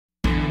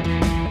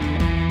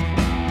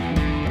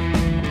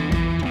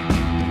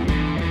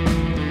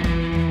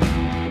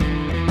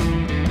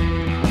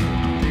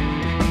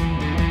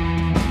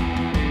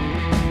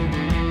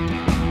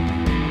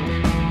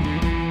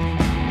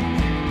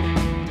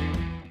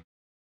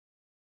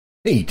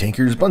Hey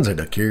Tankers, Bonsai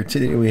Duck here.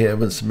 Today we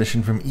have a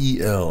submission from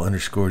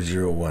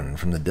EL_01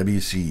 from the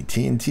WC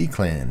TNT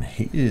clan.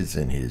 He is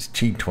in his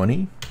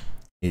T20.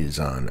 He is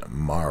on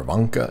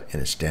Murovanka in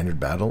a standard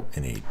battle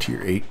in a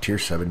Tier 8, Tier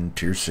 7,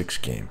 Tier 6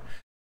 game.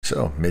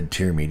 So,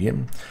 mid-tier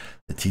medium.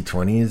 The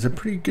T20 is a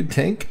pretty good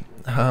tank.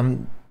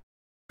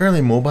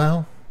 Fairly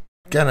mobile.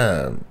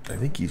 I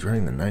think he's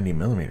running the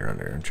 90mm on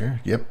there, aren't you?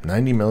 Yep,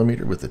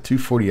 90mm with a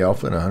 240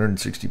 alpha and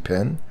 160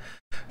 pen.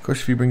 Of course,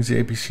 if he brings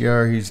the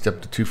APCR, he's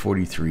up to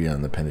 243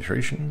 on the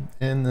penetration,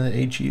 and the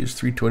HE is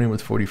 320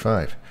 with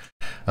 45.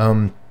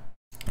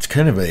 It's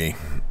kind of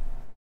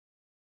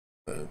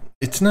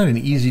it's not an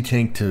easy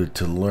tank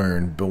to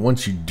learn, but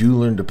once you do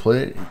learn to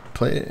play it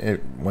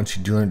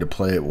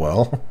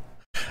well,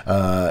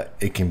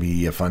 it can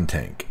be a fun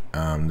tank.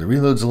 The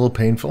reload's a little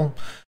painful.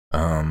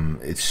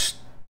 It's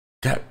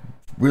got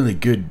really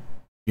good,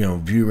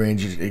 view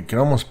ranges. It can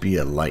almost be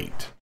a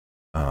light.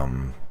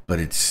 But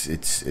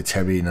it's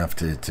heavy enough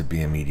to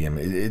be a medium.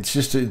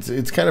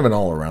 It's kind of an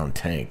all-around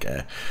tank.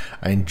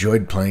 I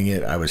enjoyed playing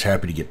it. I was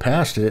happy to get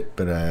past it,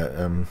 but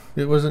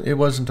it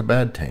wasn't a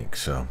bad tank.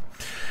 So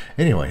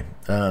anyway,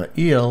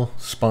 EL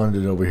spawned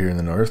it over here in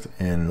the north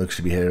and looks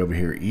to be headed over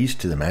here east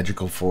to the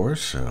magical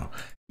forest. So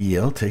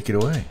EL, take it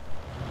away.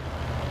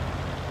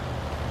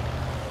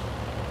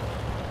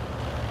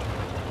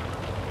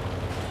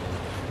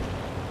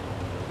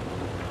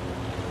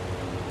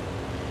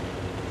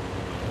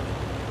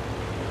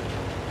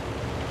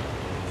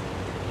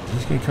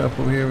 He's going to come up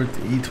over here with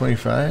the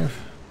E25.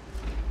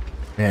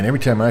 Man, every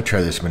time I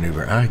try this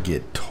maneuver, I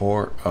get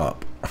tore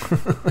up.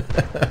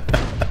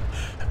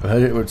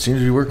 But it seems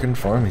to be working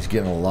for him. He's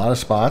getting a lot of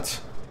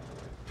spots.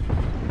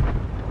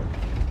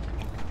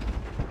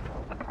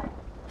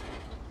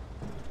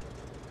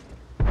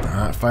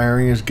 Not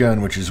firing his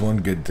gun, which is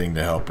one good thing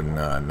to help in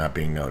not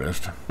being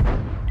noticed.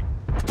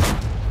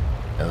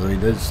 Although he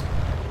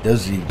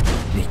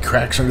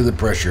cracks under the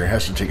pressure.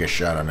 Has to take a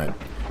shot on it.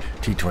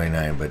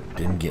 T29, but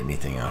didn't get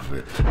anything off of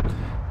it.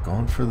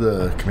 Going for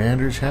the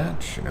commander's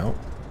hatch? Nope.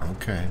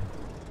 Okay.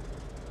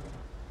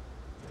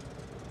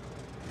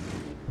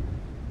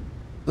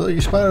 Though you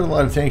spotted a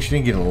lot of tanks, you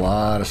didn't get a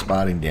lot of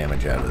spotting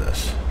damage out of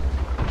this.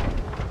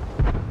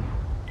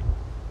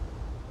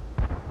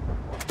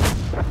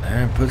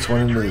 And puts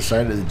one into the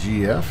side of the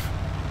GF. I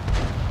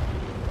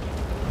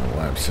don't know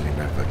why I'm sitting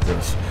back like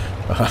this.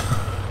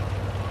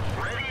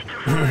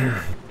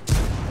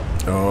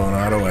 Oh, an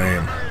auto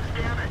aim.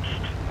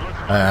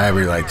 I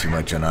rely too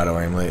much on auto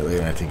aim lately,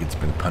 and I think it's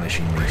been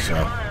punishing me, so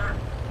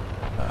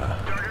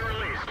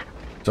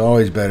it's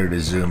always better to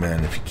zoom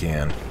in if you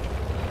can.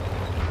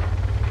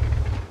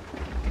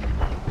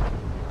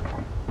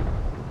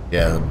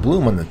 Yeah, the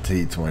bloom on the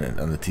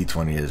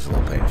T20 is a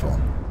little painful.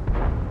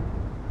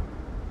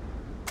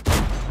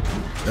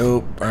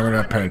 Nope, armor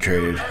not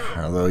penetrated.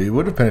 Although he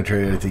would have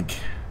penetrated, I think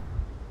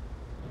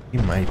he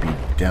might be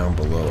down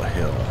below a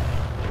hill.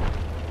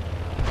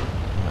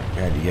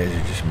 God, you guys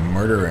are just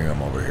murdering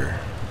them over here.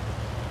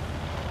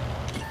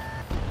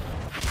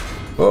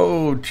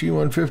 Oh,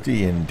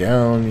 T150, and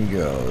down he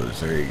goes.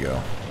 There you go.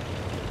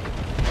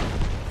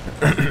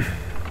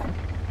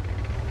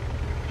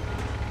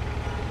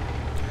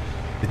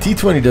 The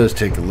T20 does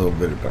take a little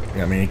bit of,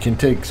 it can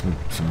take some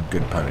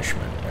good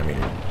punishment.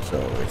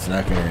 So it's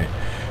not gonna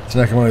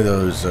be one of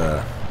those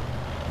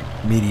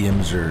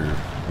mediums or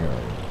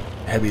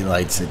heavy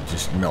lights that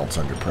just melts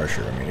under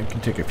pressure. It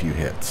can take a few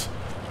hits.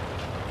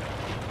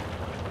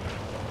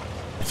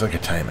 It's like a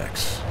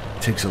Timex.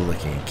 It takes a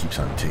licking and keeps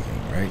on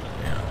ticking, right?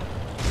 Yeah.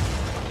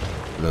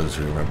 For those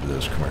who remember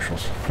those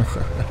commercials.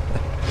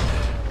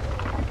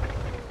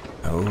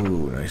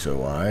 Oh, nice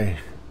OI.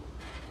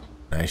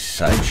 Nice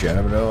side shot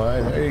of an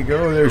OI. There you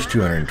go. There's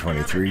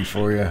 223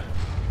 for you.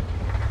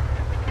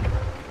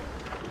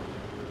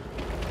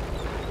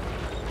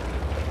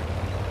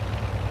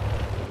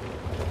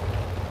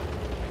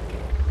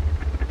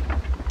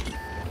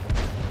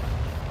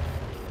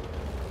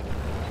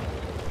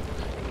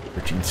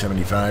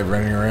 $13.75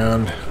 running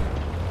around.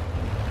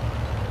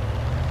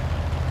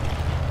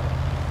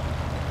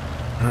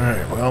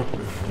 Alright, well,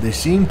 they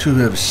seem to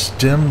have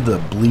stemmed the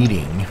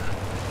bleeding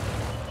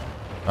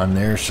on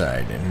their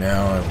side, and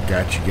now I've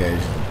got you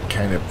guys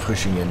kind of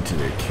pushing into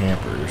their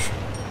campers,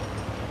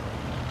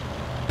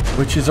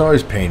 which is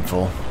always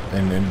painful,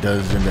 and then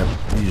does end up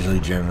usually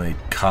generally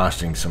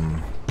costing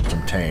some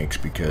tanks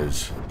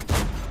because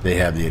they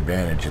have the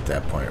advantage at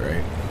that point,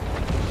 right?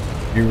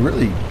 You're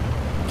really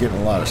getting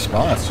a lot of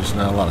spots, just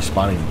not a lot of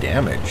spotting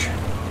damage.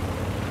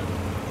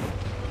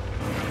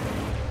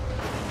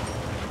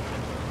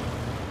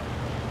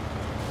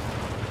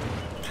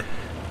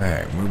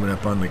 Alright, moving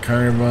up on the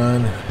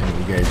Carnarvon, and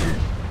you guys are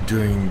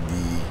doing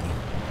the,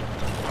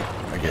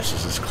 I guess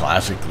this is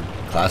classic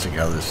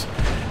how this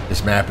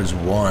map is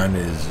won,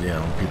 is,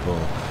 people,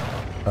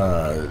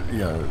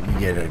 you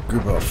get a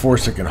group of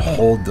force that can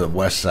hold the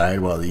west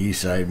side while the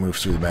east side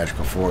moves through the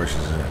magical forest,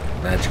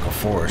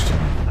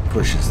 and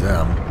pushes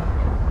them.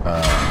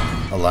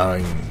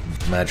 Allowing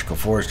magical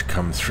force to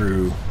come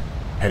through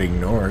heading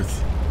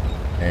north,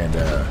 and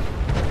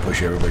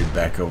push everybody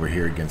back over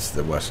here against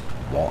the west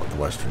wall, the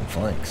western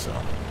flank. So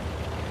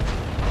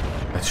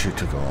that sure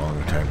took a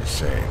long time to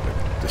say,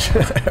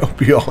 but I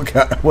hope you all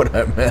got what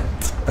I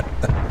meant.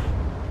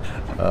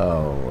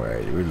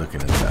 Alright, we're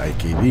looking at the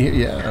IKB here.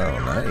 Yeah, oh,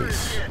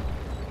 nice.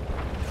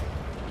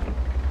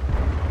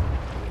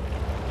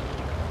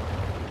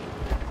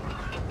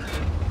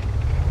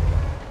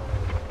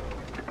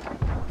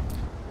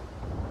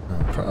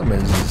 The problem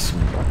is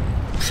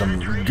some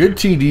good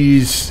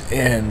TDs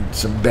and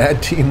some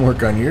bad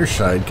teamwork on your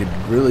side could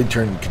really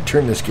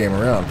turn this game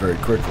around very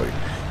quickly.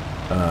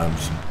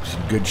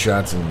 Some good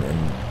shots and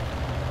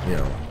you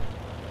know,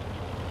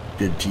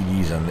 good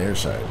TDs on their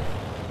side.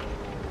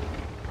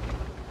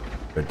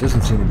 But it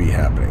doesn't seem to be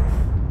happening.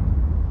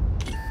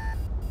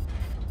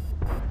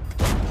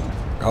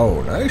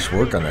 Oh, nice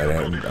work on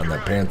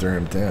that Panther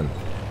M10.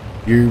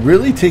 You're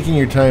really taking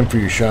your time for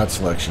your shot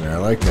selection. I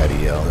like that,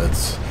 EL.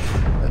 That's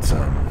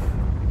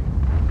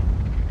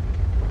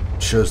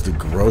shows the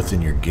growth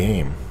in your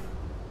game.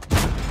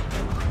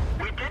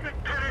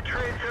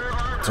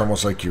 It's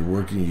almost like you're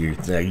working. You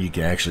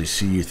can actually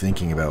see you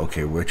thinking about,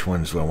 okay, which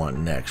ones do I want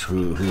next?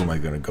 Who am I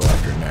going to go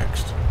after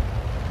next?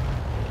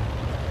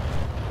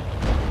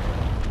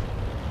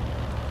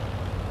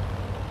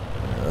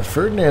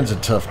 Ferdinand's a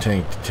tough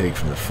tank to take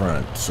from the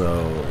front,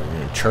 so you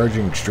know,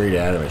 charging straight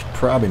at him is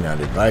probably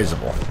not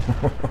advisable.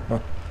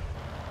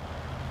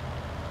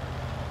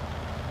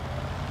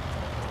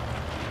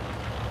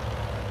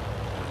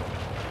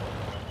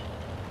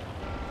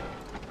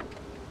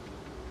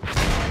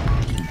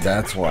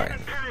 That's why.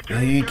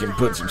 He can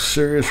put some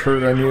serious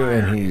hurt on you,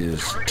 and he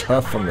is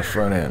tough from the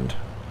front end.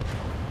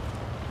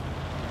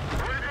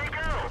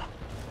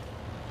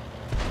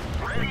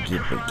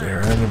 Get it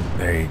there on him.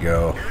 There you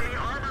go.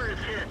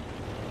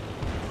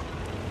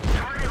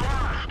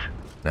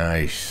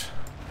 Nice.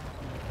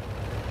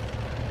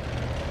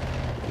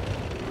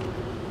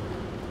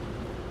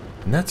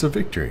 And that's a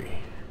victory.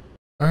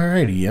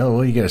 Alrighty,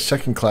 well, you got a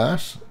second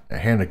class, a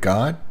Hand of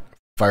God,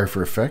 Fire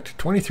for Effect,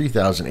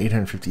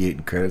 23,858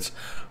 in credits,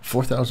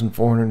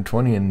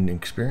 4,420 in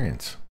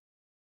experience.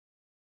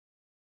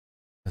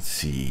 Let's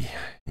see.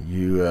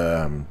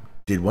 You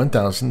did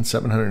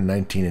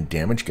 1,719 in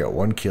damage, got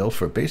 1 kill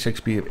for a base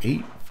XP of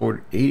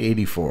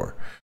 884.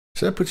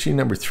 So that puts you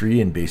number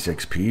 3 in base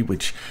XP,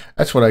 which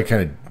that's what I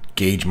kind of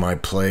gauge my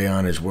play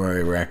on, is where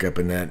I rack up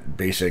in that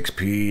base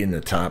XP in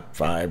the top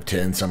 5,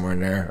 10, somewhere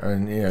in there.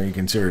 And you know, you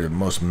consider the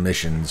most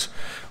missions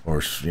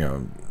or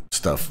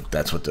stuff,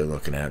 that's what they're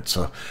looking at.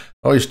 So I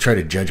always try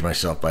to judge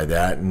myself by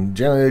that, and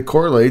generally it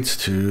correlates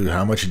to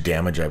how much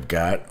damage I've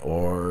got,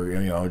 or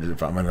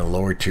if I'm in a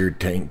lower tier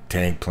tank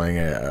playing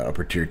a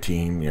upper tier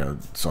team,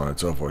 so on and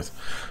so forth.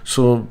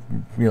 So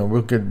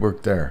real good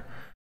work there.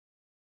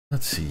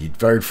 Let's see, you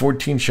fired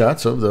 14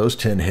 shots, of those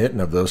 10 hit, and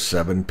of those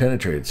 7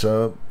 penetrated.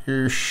 So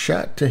your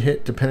shot to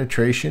hit to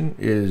penetration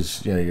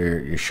is,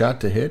 your shot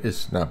to hit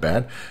is not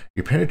bad.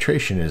 Your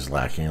penetration is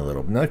lacking a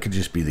little. Now it could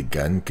just be the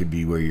gun, could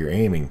be where you're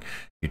aiming.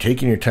 You're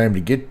taking your time to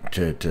get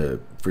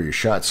for your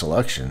shot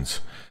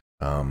selections.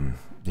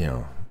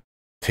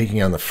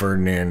 Taking on the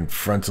Ferdinand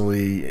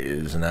frontally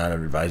is not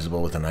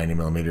advisable with a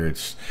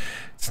 90mm.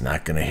 It's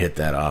not going to hit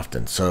that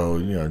often.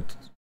 So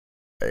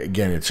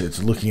again,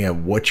 it's looking at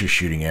what you're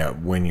shooting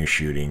at, when you're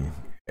shooting,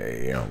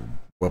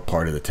 what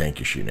part of the tank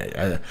you're shooting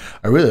at.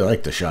 I really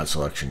like the shot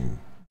selection,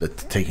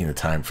 taking the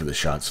time for the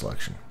shot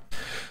selection.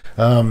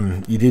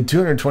 You did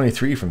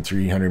 223 from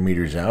 300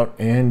 meters out,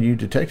 and you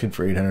detected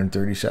for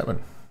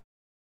 837.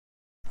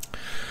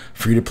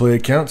 Free to play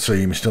account, so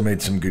you still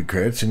made some good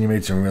credits, and you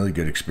made some really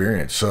good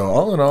experience. So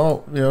all in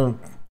all,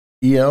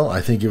 EL,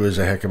 I think it was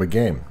a heck of a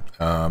game.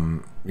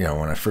 When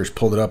I first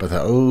pulled it up, I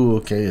thought, oh,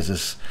 okay, is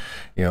this,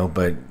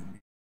 but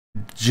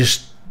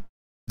just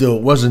though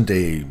it wasn't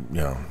a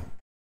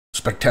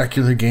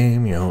spectacular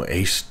game,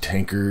 ace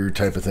tanker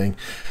type of thing,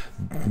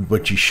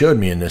 what you showed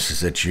me in this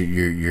is that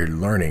you're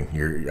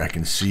learning. I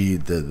can see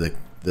the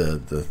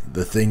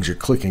things are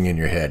clicking in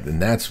your head,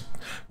 and that's,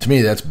 to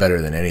me, that's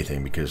better than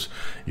anything, because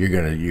you're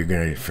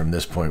gonna from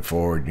this point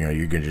forward,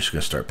 you're just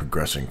gonna start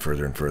progressing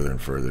further and further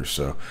and further.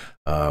 So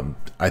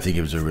I think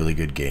it was a really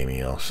good game,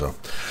 EL. So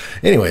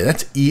anyway,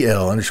 that's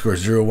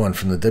EL_01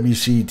 from the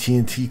WC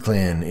TNT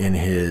clan in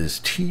his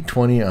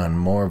T20 on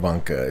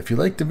Murovanka. If you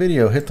liked the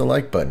video, hit the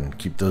like button.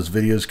 Keep those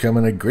videos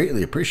coming. I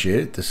greatly appreciate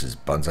it. This is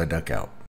Bonsai Duck out.